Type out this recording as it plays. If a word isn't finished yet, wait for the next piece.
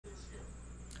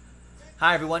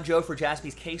Hi everyone, Joe for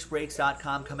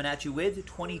JaspysCaseBreaks.com coming at you with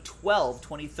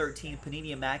 2012-2013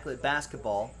 Panini Immaculate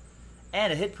Basketball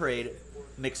and a Hit Parade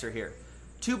mixer here.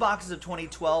 2 boxes of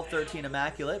 2012-13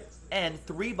 Immaculate and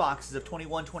 3 boxes of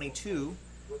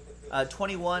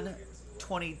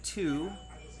 21-22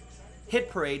 Hit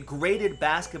Parade Graded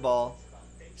Basketball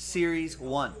Series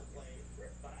 1.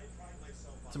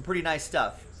 Some pretty nice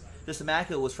stuff. This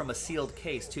Immaculate was from a sealed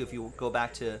case too if you go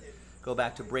back to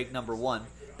break number 1.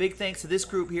 Big thanks to this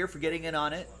group here for getting in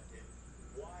on it.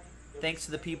 Thanks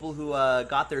to the people who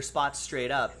got their spots straight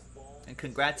up. And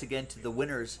congrats again to the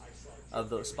winners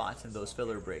of those spots and those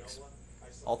filler breaks.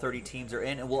 All 30 teams are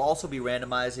in. And we'll also be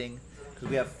randomizing, because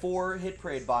we have 4 Hit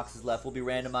Parade boxes left, we'll be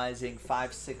randomizing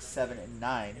 5, 6, 7, and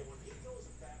 9.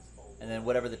 And then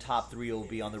whatever the top 3 will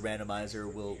be on the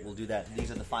randomizer, we'll do that. And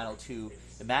these are the final 2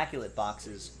 Immaculate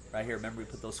boxes right here. Remember, we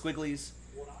put those squigglies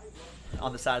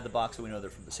on the side of the box so we know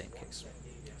they're from the same case.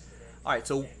 All right,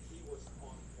 so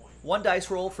 1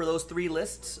 dice roll for those 3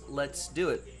 lists. Let's do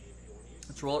it.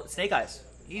 Let's roll it. Snake eyes.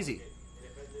 Easy.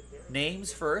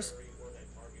 Names first.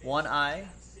 1 eye,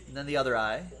 and then the other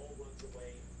eye.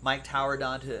 Mike Tower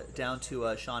down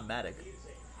to Sean Maddock.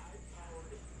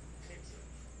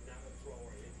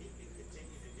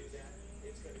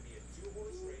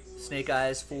 Snake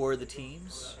eyes for the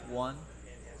teams. 1.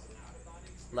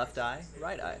 Left eye,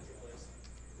 right eye.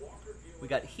 We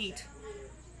got Heat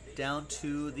down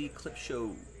to the Clip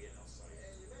Show.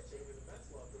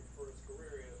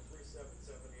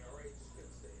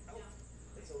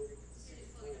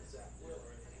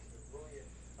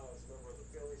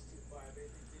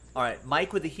 All right,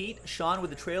 Mike with the Heat, Sean with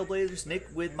the Trailblazers, Nick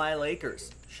with my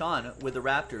Lakers, Sean with the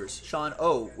Raptors, Sean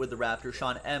O with the Raptors,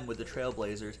 Sean M with the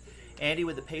Trailblazers, Andy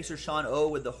with the Pacers, Sean O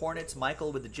with the Hornets,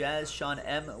 Michael with the Jazz, Sean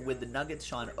M with the Nuggets,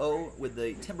 Sean O with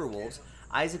the Timberwolves,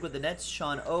 Isaac with the Nets,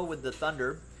 Sean O with the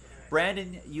Thunder,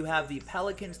 Brandon, you have the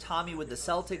Pelicans, Tommy with the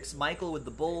Celtics, Michael with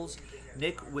the Bulls,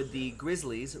 Nick with the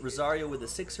Grizzlies, Rosario with the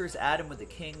Sixers, Adam with the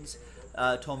Kings,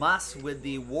 Tomas with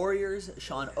the Warriors,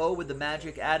 Sean O with the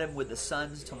Magic, Adam with the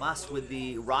Suns, Tomas with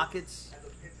the Rockets,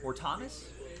 or Thomas?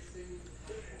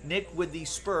 Nick with the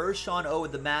Spurs, Sean O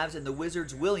with the Mavs and the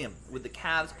Wizards, William with the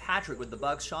Cavs, Patrick with the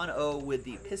Bucks, Sean O with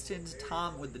the Pistons,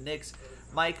 Tom with the Knicks,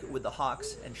 Mike with the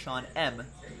Hawks, and Sean M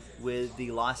with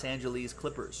the Los Angeles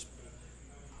Clippers.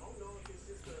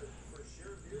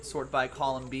 Sort by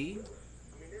column B.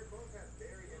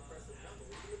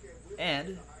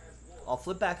 And I'll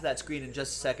flip back to that screen in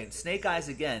just a second. Snake eyes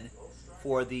again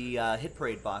for the Hit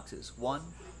Parade boxes. 1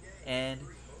 and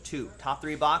 2. Top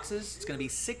 3 boxes. It's going to be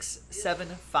 6, 7,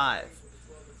 5.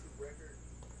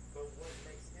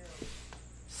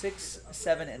 6,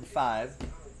 7, and 5.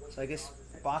 So I guess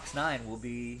box 9 will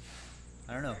be,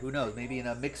 I don't know, who knows, maybe in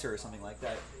a mixer or something like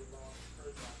that.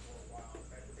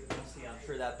 We'll see, I'm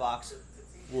sure that box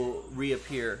will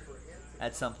reappear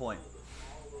at some point.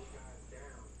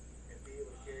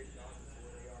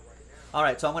 All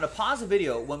right, so I'm going to pause the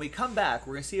video. When we come back,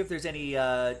 we're going to see if there's any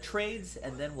trades,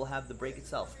 and then we'll have the break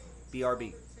itself.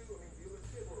 BRB.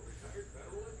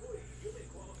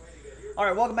 All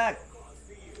right, welcome back.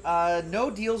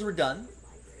 No deals were done.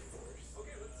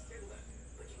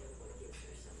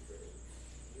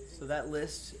 So that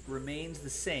list remains the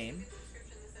same.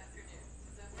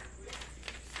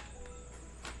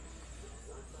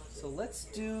 So let's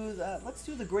do that. Let's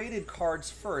do the graded cards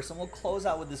first, and we'll close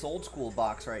out with this old school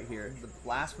box right here, the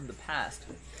blast from the past.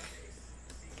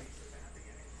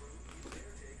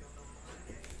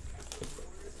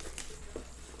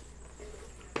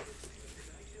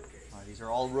 All right, these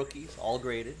are all rookies, all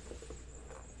graded.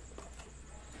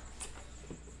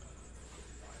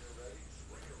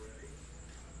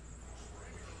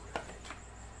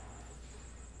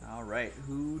 All right,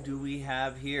 who do we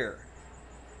have here?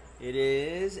 It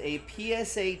is a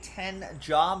PSA 10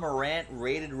 Ja Morant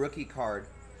rated rookie card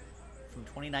from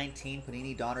 2019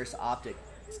 Panini Donruss Optic.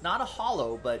 It's not a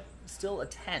holo, but still a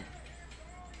 10,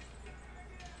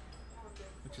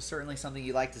 which is certainly something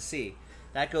you like to see.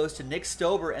 That goes to Nick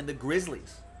Stober and the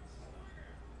Grizzlies.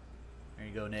 There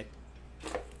you go, Nick.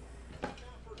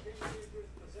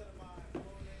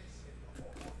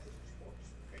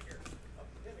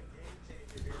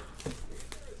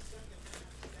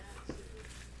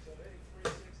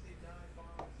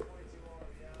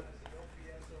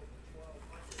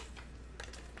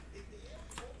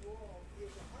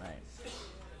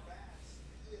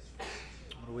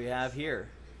 What do we have here?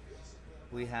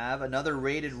 We have another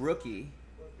rated rookie.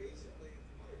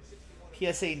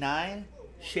 PSA 9,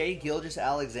 Shai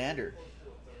Gilgeous-Alexander.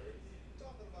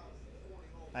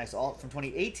 Nice alt from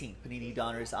 2018 Panini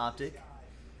Donruss Optic.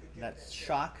 That's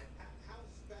Shock.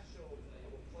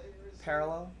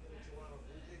 parallel.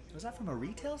 Was that from a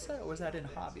retail set or was that in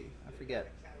hobby? I forget.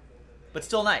 But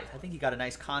still nice. I think he got a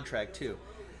nice contract too.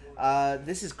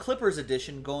 This is Clippers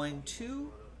edition going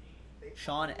to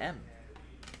Sean M.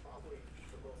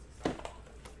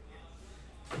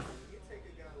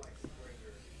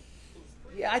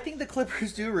 Yeah, I think the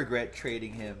Clippers do regret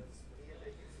trading him.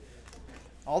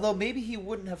 Although maybe he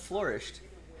wouldn't have flourished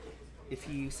if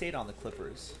he stayed on the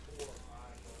Clippers.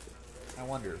 I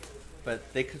wonder.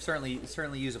 But they could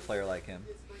certainly use a player like him.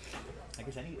 I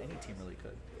guess any team really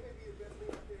could.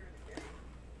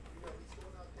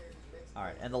 All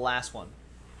right, and the last one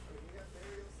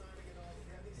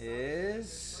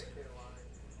is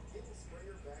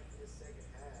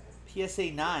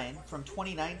PSA 9 from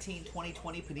 2019-2020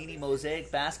 Panini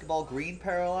Mosaic Basketball Green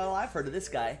Parallel. I've heard of this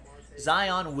guy.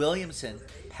 Zion Williamson,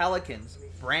 Pelicans,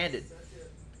 branded.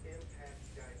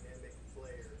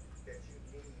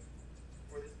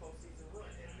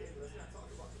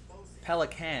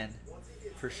 Pelican,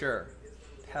 for sure.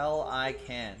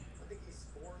 Pelican.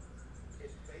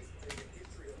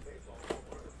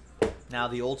 Now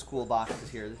the old school boxes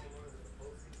here.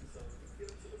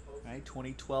 Right,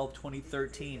 2012,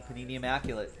 2013, Panini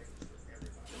Immaculate.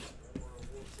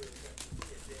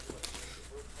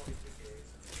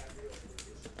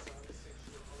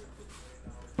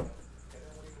 The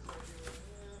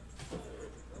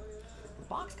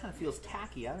box kind of feels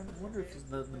tacky. I wonder if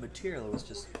the material was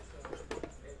just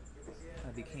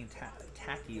became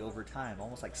tacky over time,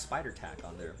 almost like spider tack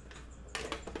on there.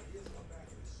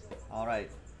 All right,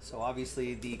 so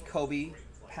obviously the Kobe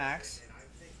packs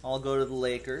all go to the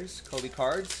Lakers. Kobe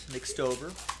cards, Nick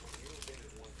Stover.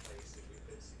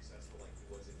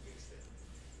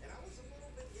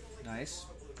 Nice.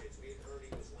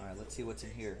 All right, let's see what's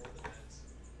in here.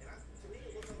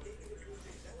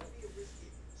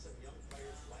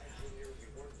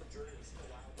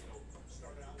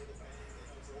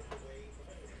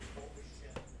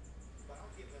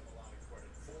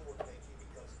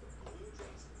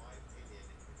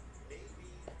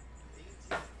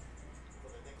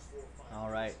 All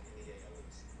right.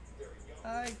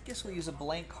 I guess we'll use a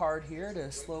blank card here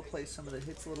to slow play some of the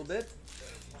hits a little bit.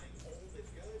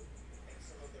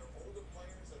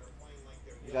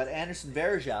 We got Anderson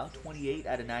Varejao, 28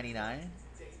 out of 99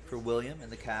 for William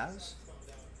and the Cavs.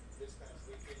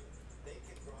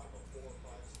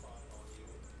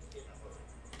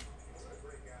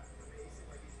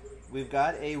 We've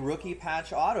got a rookie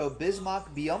patch auto,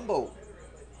 Bismack Biyombo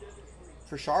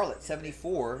for Charlotte,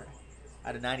 74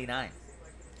 out of 99.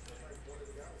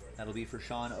 That'll be for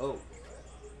Sean O.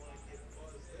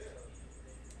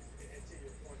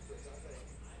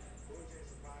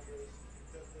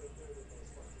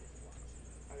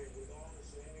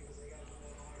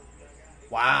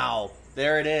 Wow,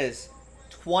 there it is.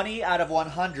 20 out of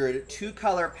 100,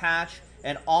 two-color patch,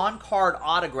 and on-card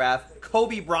autograph,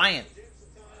 Kobe Bryant.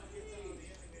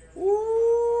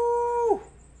 Woo!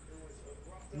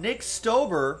 Nick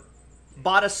Stover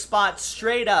bought a spot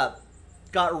straight up,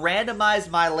 got randomized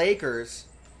my Lakers,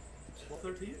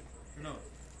 12-13? No.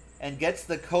 and gets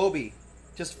the Kobe.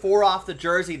 Just 4 off the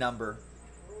jersey number.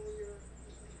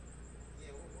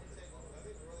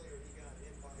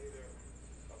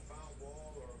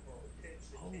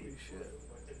 Holy shit.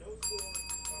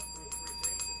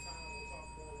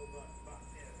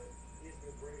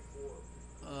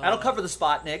 That'll cover the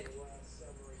spot, Nick.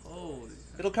 Holy.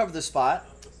 It'll cover the spot.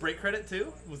 Break credit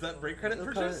too? Was that break credit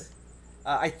It'll purchase?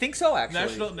 I think so,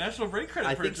 actually. National break credit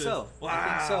I purchase. think so. Wow.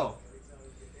 I think so.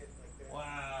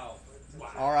 Wow.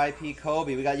 R.I.P.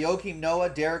 Kobe. We got Joakim Noah,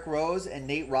 Derrick Rose, and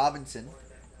Nate Robinson.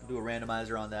 We'll do a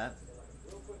randomizer on that.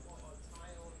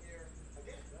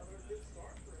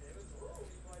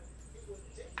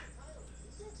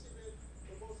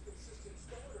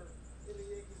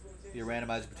 Be a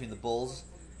randomizer between the Bulls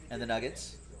and the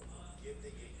Nuggets.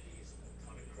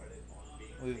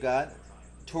 We've got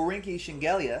Torinki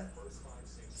Shingelia,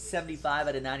 75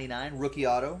 out of 99, rookie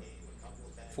auto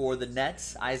for the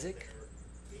Nets, Isaac.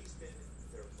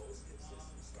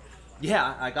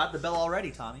 Yeah, I got the bell already,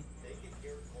 Tommy.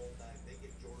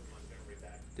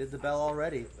 Did the bell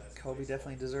already. Kobe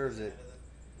definitely deserves it.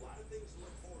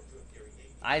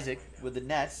 Isaac with the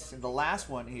Nets. And the last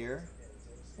one here.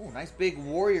 Oh, nice big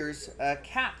Warriors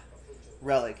cap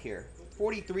relic here.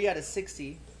 43 out of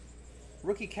 60.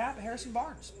 Rookie cap, Harrison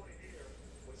Barnes.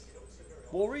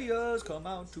 Warriors come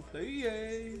out to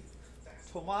play.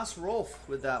 Tomas Rolf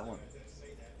with that one.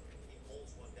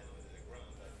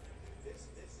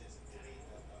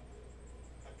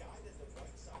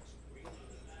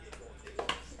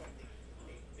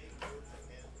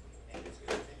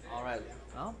 All right.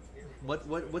 Well,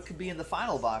 What could be in the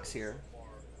final box here?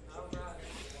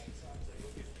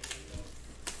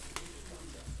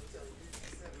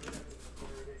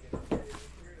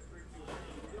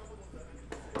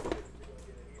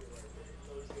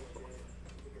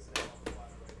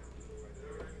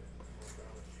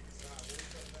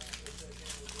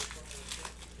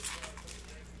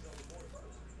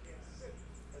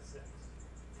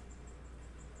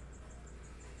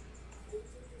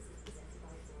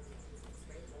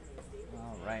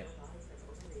 All right.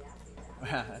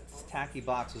 This tacky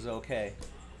box was okay.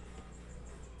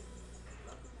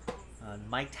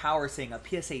 Mike Tower saying a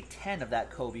PSA 10 of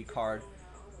that Kobe card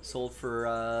sold for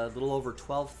a little over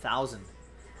 $12,000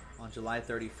 on July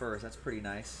 31st. That's pretty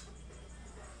nice.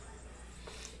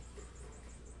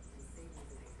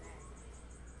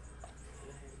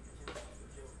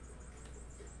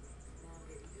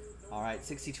 All right,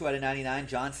 62 out of 99,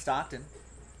 John Stockton.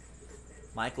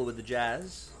 Michael with the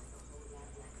Jazz.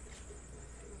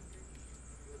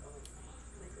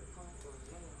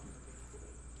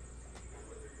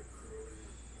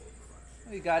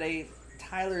 We got a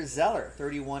Tyler Zeller,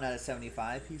 31 out of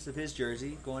 75, piece of his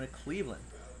jersey, going to Cleveland.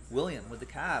 William with the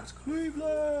Cavs.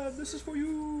 Cleveland, this is for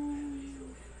you.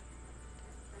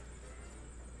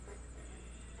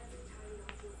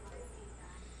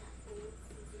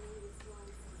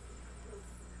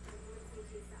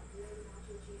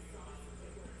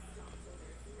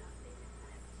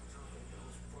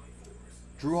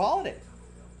 Drew Holiday,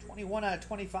 21 out of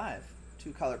 25,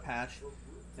 two-color patch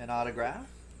and autograph.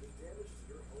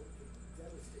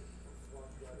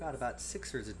 Forgot about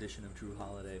Sixers edition of Drew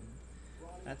Holiday.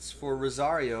 That's for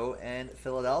Rosario and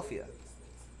Philadelphia.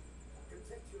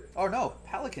 Oh no,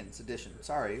 Pelicans edition.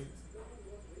 Sorry,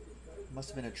 must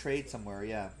have been a trade somewhere.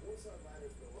 Yeah,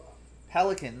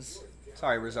 Pelicans.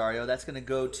 Sorry, Rosario. That's going to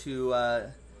go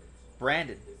to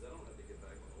Brandon.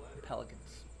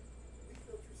 Pelicans.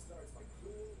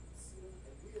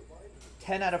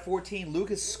 10 out of 14,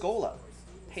 Lucas Scola,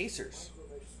 Pacers.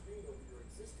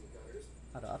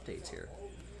 A lot of updates here.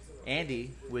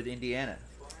 Andy with Indiana.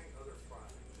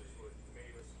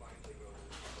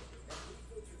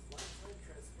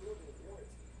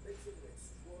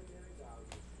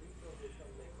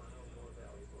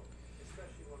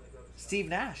 Steve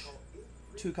Nash,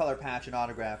 two-color patch and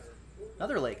autograph.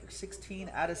 Another Laker,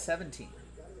 16 out of 17.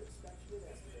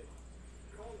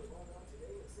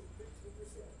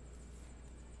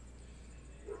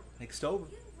 Next over.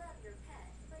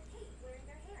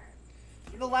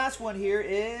 The last one here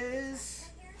is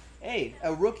a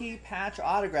rookie patch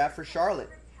autograph for Charlotte.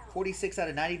 46 out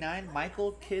of 99,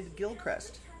 Michael Kidd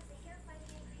Gilchrist.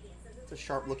 It's a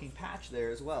sharp-looking patch there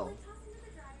as well.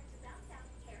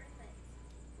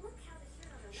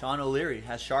 Sean O'Leary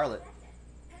has Charlotte.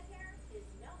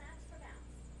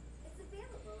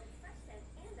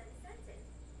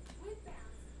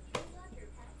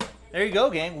 There you go,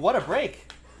 gang. What a break.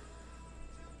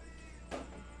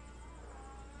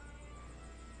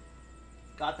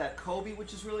 Got that Kobe,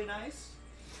 which is really nice.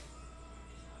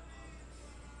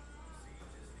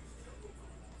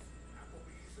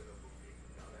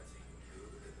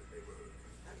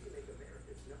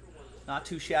 Not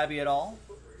too shabby at all.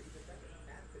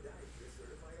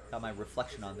 Got my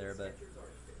reflection on there, but...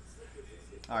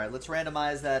 Alright, let's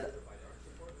randomize that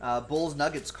Bulls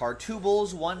Nuggets card. 2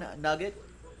 Bulls, 1 Nugget.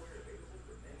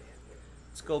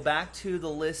 Let's go back to the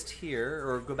list here,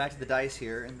 or go back to the dice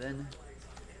here, and then...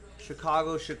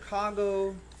 Chicago,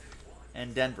 Chicago,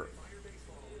 and Denver.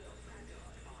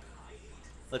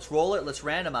 Let's roll it. Let's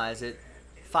randomize it.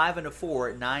 5 and a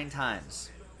 4, 9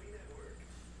 times.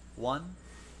 1,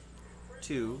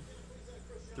 2,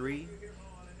 3,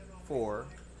 4,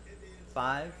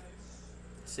 5,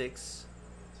 6,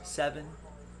 7,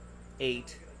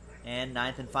 8, and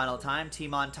 9th and final time.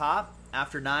 Team on top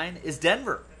after 9 is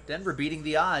Denver. Denver beating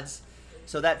the odds.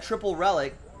 So that triple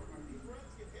relic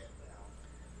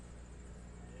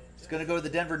is going to go to the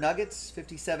Denver Nuggets,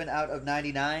 57 out of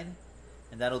 99.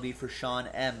 And that'll be for Sean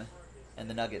M. and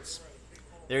the Nuggets.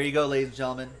 There you go, ladies and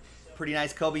gentlemen. Pretty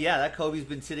nice Kobe. Yeah, that Kobe's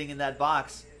been sitting in that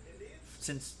box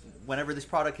since whenever this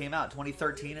product came out,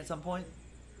 2013 at some point.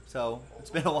 So it's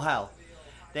been a while.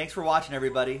 Thanks for watching,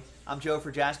 everybody. I'm Joe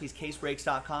for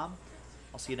JaspysCaseBreaks.com.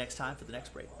 I'll see you next time for the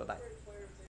next break. Bye-bye.